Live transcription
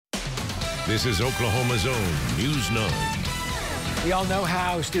This is Oklahoma's own News 9. We all know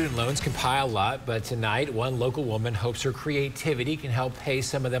how student loans can pile up, but tonight, one local woman hopes her creativity can help pay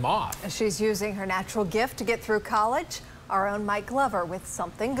some of them off. She's using her natural gift to get through college. Our own Mike Glover with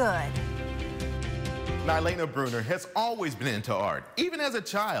something good. Nylaina Brewer has always been into art, even as a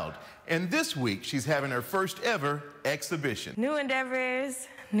child. And this week, she's having her first ever exhibition. New endeavors,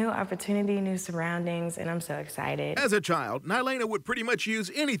 new opportunity, new surroundings, and I'm so excited. As a child, Nylaina would pretty much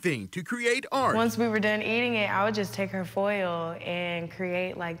use anything to create art. Once we were done eating it, I would just take her foil and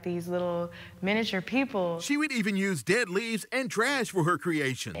create like these little miniature people. She would even use dead leaves and trash for her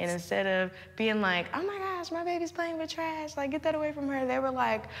creations. And instead of being like, oh my gosh, my baby's playing with trash, like get that away from her, they were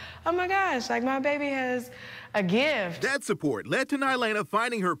like, oh my gosh, like my baby has a gift. That support led to Nylaina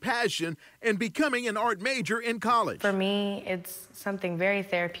finding her passion and becoming an art major in college. For me, it's something very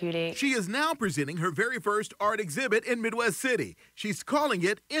therapeutic. She is now presenting her very first art exhibit in Midwest City. She's calling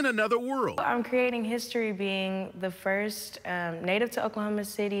it In Another World. I'm creating history being the first native to Oklahoma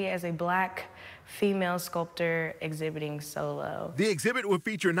City as a Black female sculptor exhibiting solo. The exhibit will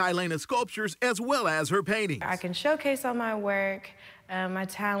feature Nylaina's sculptures as well as her paintings. I can showcase all my work, my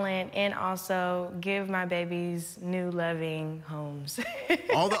talent, and also give my babies new loving homes.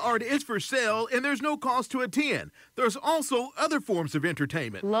 All the art is for sale and there's no cost to attend. There's also other forms of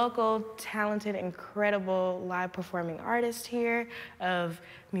entertainment. Local, talented, incredible live performing artists here, of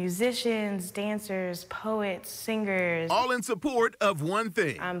musicians, dancers, poets, singers. All in support of one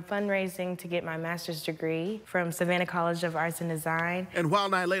thing. I'm fundraising to get my master's degree from Savannah College of Arts and Design. And while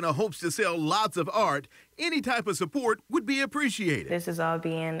Nylaina hopes to sell lots of art, any type of support would be appreciated. This is all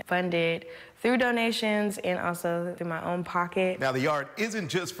being funded through donations and also through my own pocket. Now, the art isn't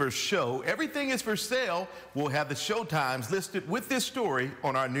just for show. Everything is for sale. We'll have the show times listed with this story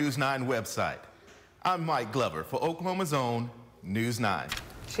on our News 9 website. I'm Mike Glover for Oklahoma's own News 9.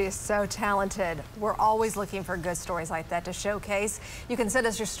 She is so talented. We're always looking for good stories like that to showcase. You can send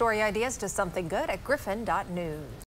us your story ideas to somethinggood@griffin.news.